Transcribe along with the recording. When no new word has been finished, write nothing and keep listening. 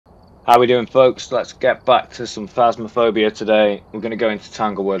How we doing, folks? Let's get back to some Phasmophobia today. We're going to go into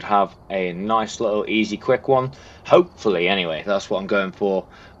Tanglewood, have a nice little easy quick one. Hopefully, anyway, that's what I'm going for.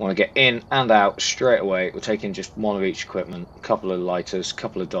 I want to get in and out straight away. We're taking just one of each equipment, a couple of lighters, a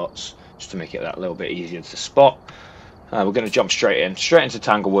couple of dots, just to make it that little bit easier to spot. We're going to jump straight into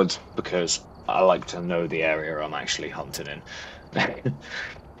Tanglewood, because I like to know the area I'm actually hunting in.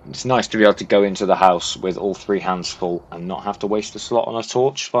 It's nice to be able to go into the house with all three hands full and not have to waste a slot on a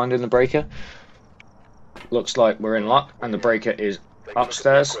torch finding the breaker. Looks like we're in luck, and the breaker is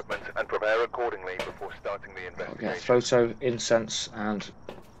upstairs. And prepare accordingly before starting the investigation. I'll get a photo, incense, and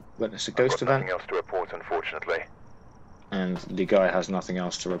witness a ghost event. Nothing else to report, unfortunately. And the guy has nothing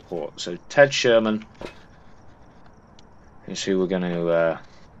else to report. So Ted Sherman is who we're going to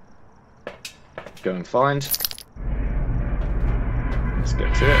go and find. Let's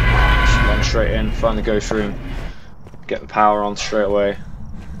get to it. Just run straight in, find the ghost room, get the power on straight away.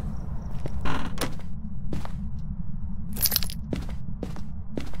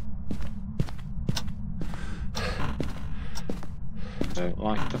 Don't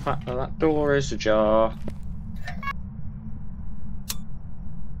like the fact that that door is ajar.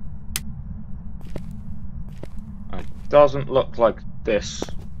 It doesn't look like this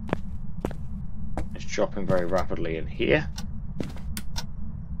is dropping very rapidly in here.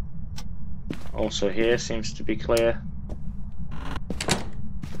 Also here seems to be clear.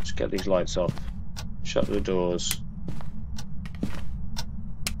 Let's get these lights off. Shut the doors.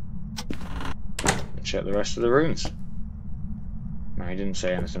 And check the rest of the rooms. Now, he didn't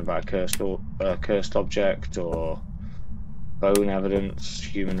say anything about a cursed object or bone evidence,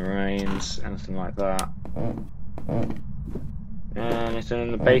 human remains, anything like that. Anything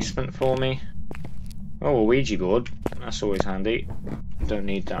in the basement for me? Oh, a Ouija board. That's always handy. Don't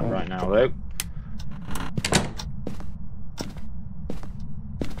need that right now though.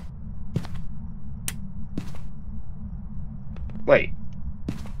 Wait,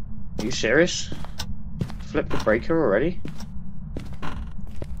 are you serious? Flip the breaker already?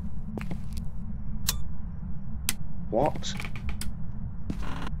 What?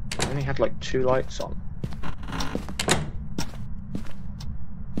 I only had like 2 lights on.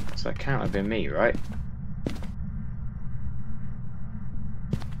 So that can't have been me, right?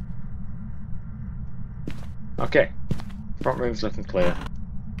 Okay, front room's looking clear.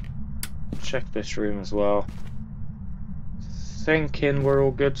 Check this room as well. Thinking we're all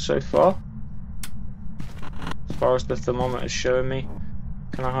good so far. As far as the thermometer's showing me.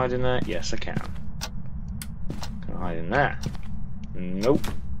 Can I hide in there? Yes, I can. Can I hide in there? Nope.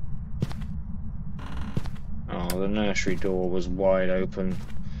 Oh, the nursery door was wide open.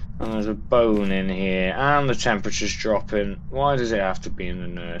 And there's a bone in here. And the temperature's dropping. Why does it have to be in the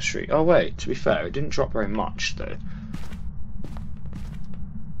nursery? Oh wait, to be fair, it didn't drop very much though.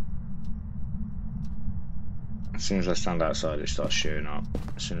 As soon as I stand outside, it starts shooting up.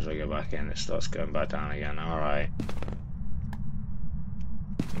 As soon as I go back in, it starts going back down again. Alright.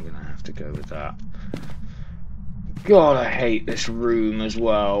 I'm gonna have to go with that. God, I hate this room as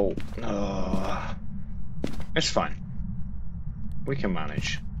well. Oh. It's fine. We can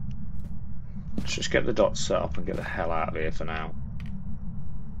manage. Let's just get the dots set up and get the hell out of here for now.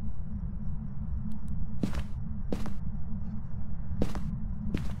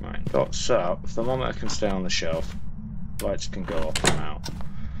 Right, dots set up. Thermometer can stay on the shelf. Lights can go off and out.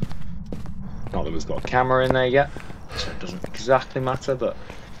 Not that we've got a camera in there yet, so it doesn't exactly matter, but...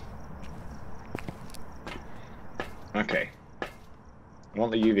 Okay. I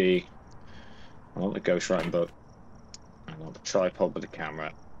want the UV. I want the ghostwriting book. I want the tripod with the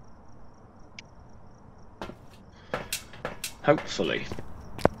camera. Hopefully.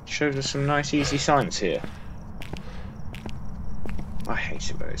 Shows us some nice easy science here. I hate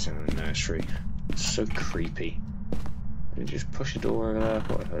it when it's in the nursery. It's so creepy. Did you just push a door over there? I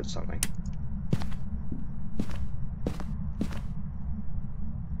thought I heard something.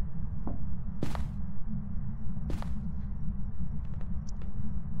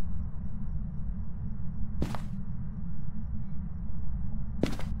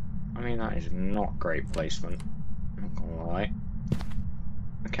 I mean, that is not great placement. I'm not gonna lie.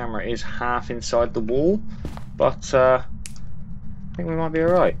 The camera is half inside the wall, but I think we might be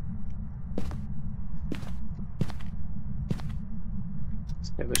alright. Let's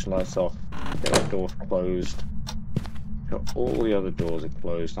get this light off, get that door closed. Sure, all the other doors are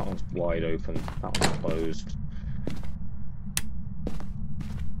closed. That one's wide open, that one's closed.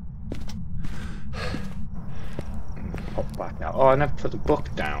 Pop back out. Oh, I never put the book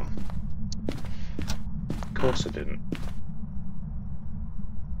down. Of course I didn't.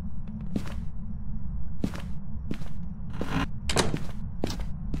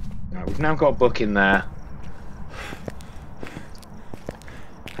 Right, we've now got a book in there.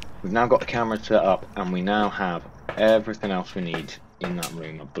 We've now got the camera set up, and we now have everything else we need in that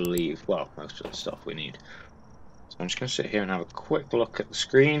room, I believe. Well, most of the stuff we need. So I'm just going to sit here and have a quick look at the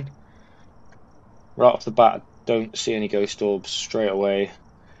screen. Right off the bat, I don't see any ghost orbs straight away.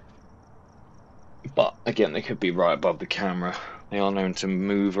 But again, they could be right above the camera. They are known to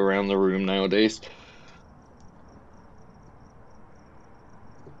move around the room nowadays.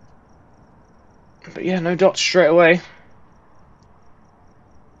 But yeah, no dots straight away.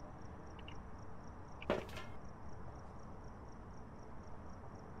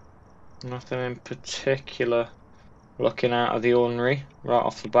 Nothing in particular looking out of the ordinary right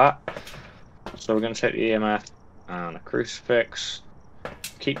off the bat. So we're going to take the EMF and a crucifix.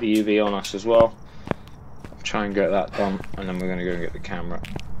 Keep the UV on us as well. Try and get that done, and then we're going to go and get the camera.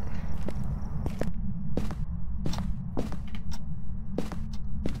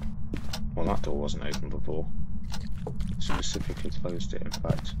 Well, that door wasn't open before. Specifically closed it, in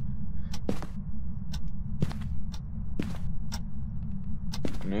fact.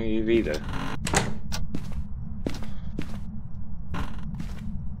 No UV though.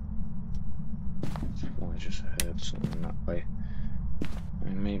 Oh, I just heard something that way. I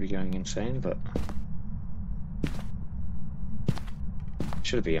may be going insane, but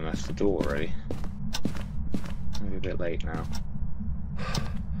should have EMF'd the door already. Maybe a bit late now.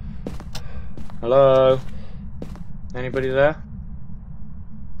 Hello? Anybody there?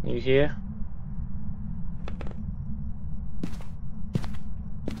 Are you here?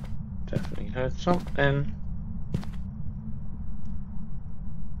 Definitely heard something.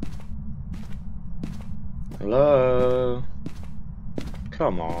 Hello?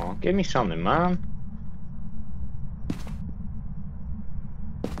 Come on, give me something, man.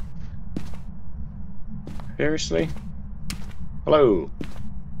 Seriously? Hello?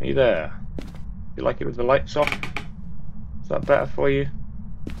 Are you there? You like it with the lights off? Is that better for you?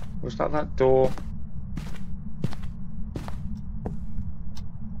 Was that door?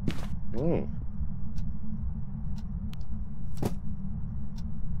 Ooh. I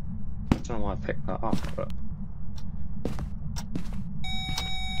don't know why I picked that up, but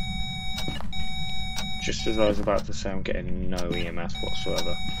just as I was about to say, I'm getting no EMS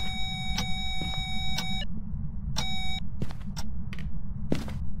whatsoever.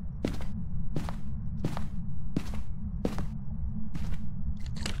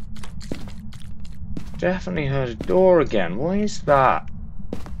 Definitely heard a door again. What is that?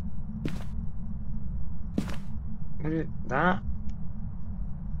 What is that?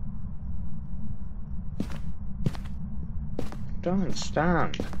 I don't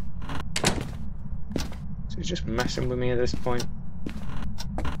understand. Is he just messing with me at this point?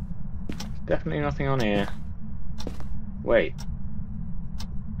 Definitely nothing on here. Wait.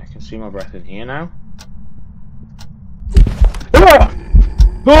 I can see my breath in here now. Ah!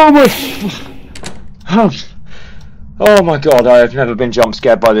 Oh my... Oh my god, I have never been jump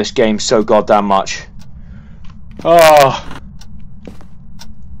scared by this game so goddamn much. Oh.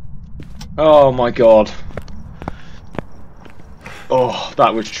 Oh my god. Oh,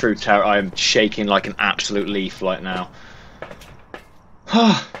 that was true terror. I am shaking like an absolute leaf right now.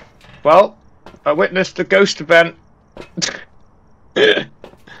 Well, I witnessed a ghost event.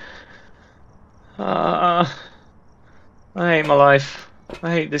 I hate my life.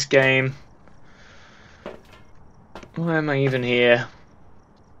 I hate this game. Why am I even here?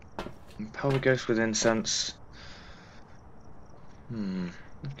 Power ghost with incense.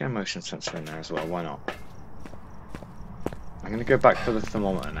 Let's get a motion sensor in there as well, why not? I'm going to go back for the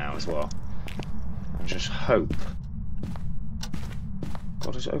thermometer now as well. And just hope.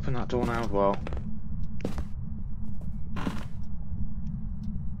 God, just open that door now as well.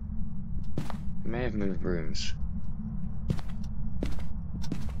 It may have moved rooms.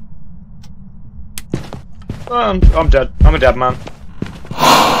 Oh, I'm dead. I'm a dead man.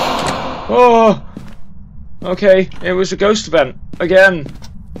 Oh! Okay, it was a ghost event. Again.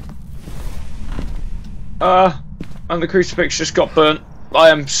 And the crucifix just got burnt. I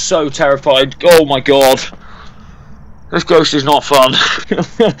am so terrified. Oh my god. This ghost is not fun.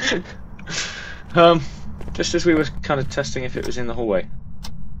 Just as we were kind of testing if it was in the hallway.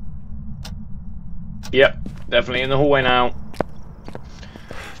 Yep, definitely in the hallway now.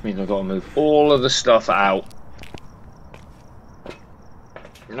 Which means I've got to move all of the stuff out.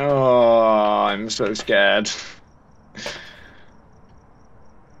 Oh, I'm so scared.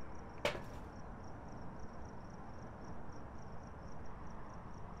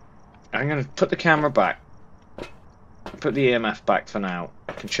 I'm going to put the camera back. Put the EMF back for now.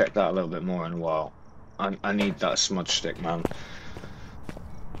 I can check that a little bit more in a while. I need that smudge stick, man.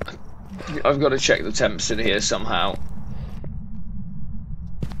 I I've got to check the temps in here somehow.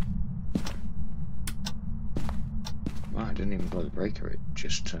 Wow, I didn't even blow the breaker, it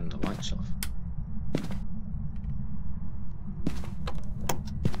just turned the lights off.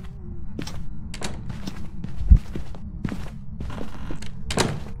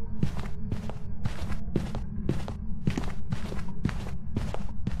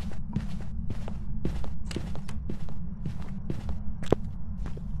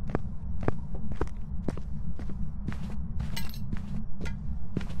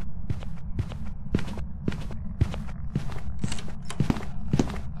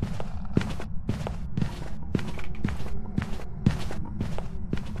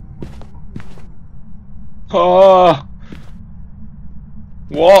 Oh!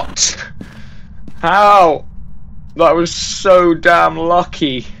 What? How? That was so damn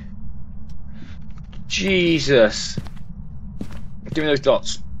lucky. Jesus. Give me those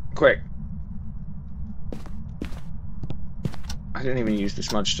dots. Quick. I didn't even use the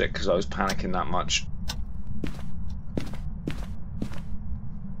smudge stick because I was panicking that much.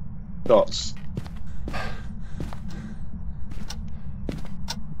 Dots.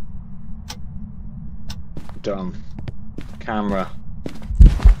 Done. Camera.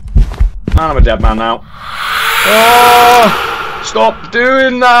 Man, I'm a dead man now. Oh! Stop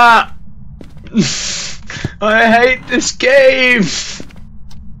doing that! I hate this game!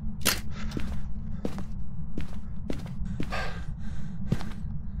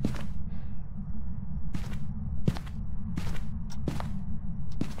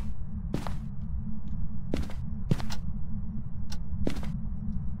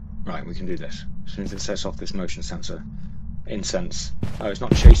 Right, we can do this. As soon as it sets off this motion sensor. Incense. Oh, it's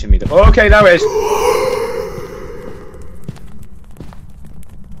not chasing me. Oh, okay, there it is!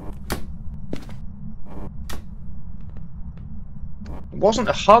 It wasn't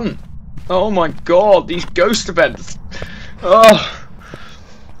a hunt! Oh my god, these ghost events! Oh!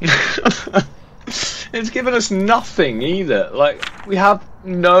 It's given us nothing either. Like, we have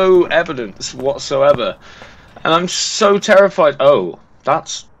no evidence whatsoever. And I'm so terrified. Oh,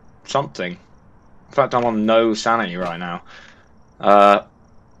 that's something. In fact, I'm on no sanity right now.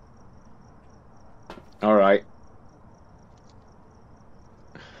 Alright.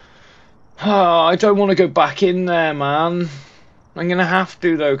 Oh, I don't want to go back in there, man. I'm going to have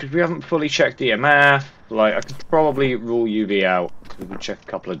to, though, because we haven't fully checked EMF. Like, I could probably rule UV out, because we checked a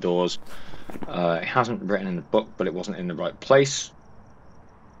couple of doors. It hasn't written in the book, but it wasn't in the right place.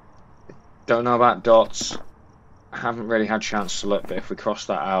 Don't know about dots. I haven't really had a chance to look, but if we cross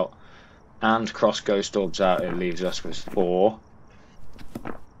that out, and cross ghost orbs out, it leaves us with 4.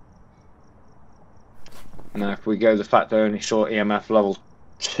 Now if we go the fact that I only saw EMF level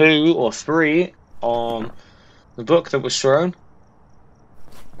 2 or 3 on the book that was thrown,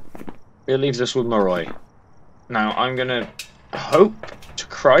 it leaves us with Moroi. Now I'm gonna hope to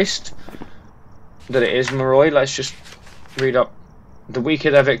Christ that it is Moroi. Let's just read up. The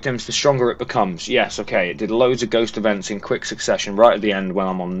weaker their victims, the stronger it becomes. Yes, okay, it did loads of ghost events in quick succession right at the end when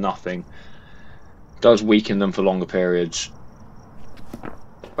I'm on nothing. Does weaken them for longer periods.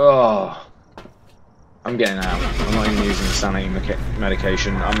 Oh, I'm getting out. I'm not even using the sanity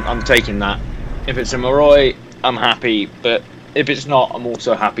medication. I'm taking that. If it's a Moroi, I'm happy, but if it's not, I'm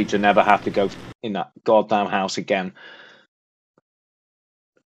also happy to never have to go in that goddamn house again.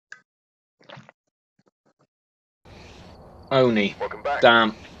 Oni.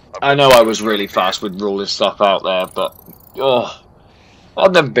 Damn. I know I was really fast with ruling stuff out there, but oh,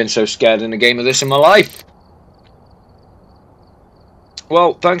 I've never been so scared in a game of this in my life.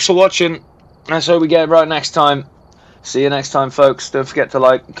 Well, thanks for watching. Let's hope we get it right next time. See you next time, folks. Don't forget to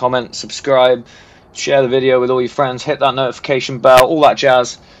like, comment, subscribe, share the video with all your friends, hit that notification bell, all that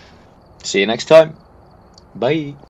jazz. See you next time. Bye.